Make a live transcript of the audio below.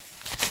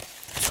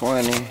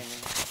20,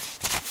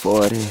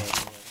 40,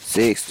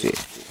 60,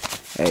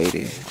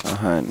 80,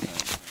 100,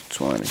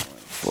 20,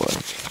 40,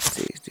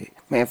 60.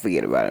 Man,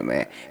 forget about it,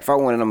 man. If I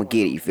want it, I'm gonna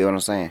get it. You feel what I'm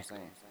saying?